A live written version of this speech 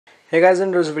Hey guys,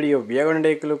 in this video we are going to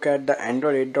take a look at the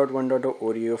Android 8.1.0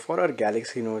 Oreo for our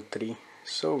Galaxy Note 3.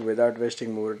 So without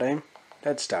wasting more time,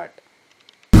 let's start.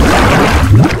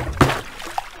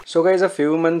 So guys, a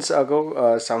few months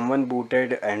ago someone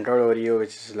booted Android Oreo, which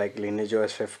is like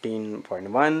LineageOS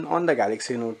 15.1 on the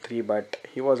Galaxy Note 3, but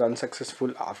he was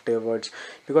unsuccessful afterwards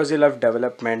because he left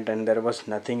development and there was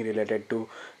nothing related to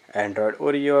Android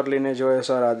Oreo or LineageOS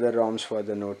or other ROMs for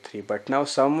the Note 3. But now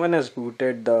someone has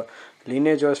booted the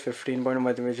LineageOS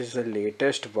 15.1, which is the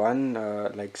latest one,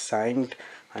 like signed,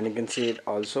 and you can see it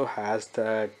also has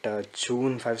that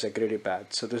June 5 security patch.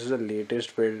 So this is the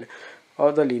latest build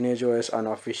of the LineageOS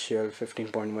unofficial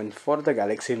 15.1 for the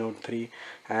Galaxy Note 3,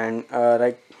 and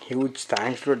like huge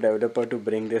thanks to the developer to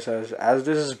bring this, as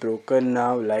this is broken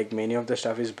now. Like many of the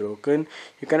stuff is broken,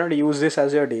 you cannot use this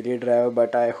as your daily driver,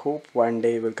 but I hope one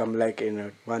day it will come like in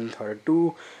a month or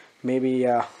two, maybe.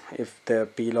 Yeah, if the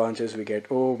P launches we get,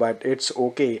 oh, but it's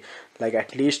okay, like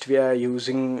at least we are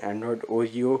using Android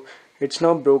Oreo. It's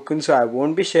not broken, so I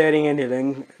won't be sharing any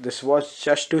link. This was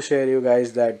just to share you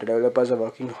guys that the developers are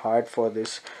working hard for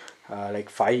this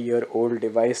like 5-year-old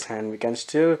device, and we can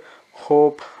still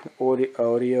hope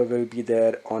Oreo will be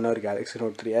there on our Galaxy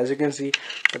Note 3. As you can see,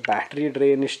 the battery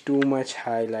drain is too much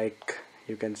high, like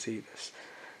you can see this.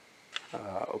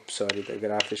 Oops, sorry, the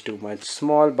graph is too much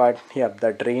small, but yeah,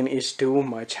 the drain is too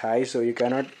much high, so you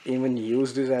cannot even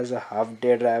use this as a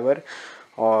half-day driver.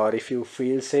 Or if you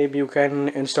feel safe, you can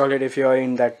install it if you are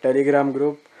in that Telegram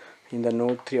group, in the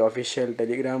Note 3 official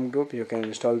Telegram group. You can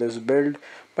install this build,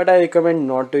 but I recommend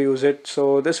not to use it.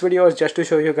 So this video is just to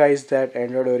show you guys that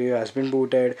Android Oreo has been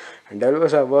booted and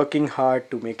developers are working hard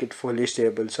to make it fully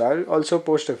stable. So I'll also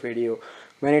post a video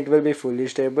when it will be fully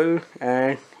stable.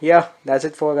 And yeah, that's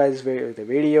it for guys the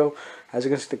video. As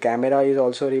you can see, the camera is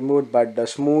also removed, but the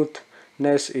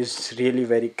smoothness is really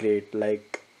very great.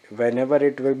 Like whenever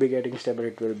it will be getting stable,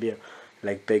 it will be a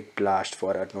like big blast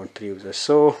for our Note 3 users.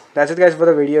 So that's it guys for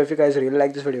the video. If you guys really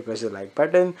like this video, press the like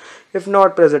button. If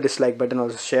not, press the dislike button.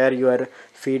 Also share your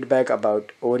feedback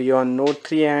about Oreo on Note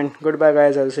 3, and goodbye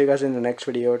guys. I'll see you guys in the next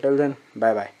video. Till then,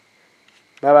 bye bye.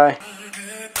 Bye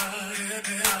bye.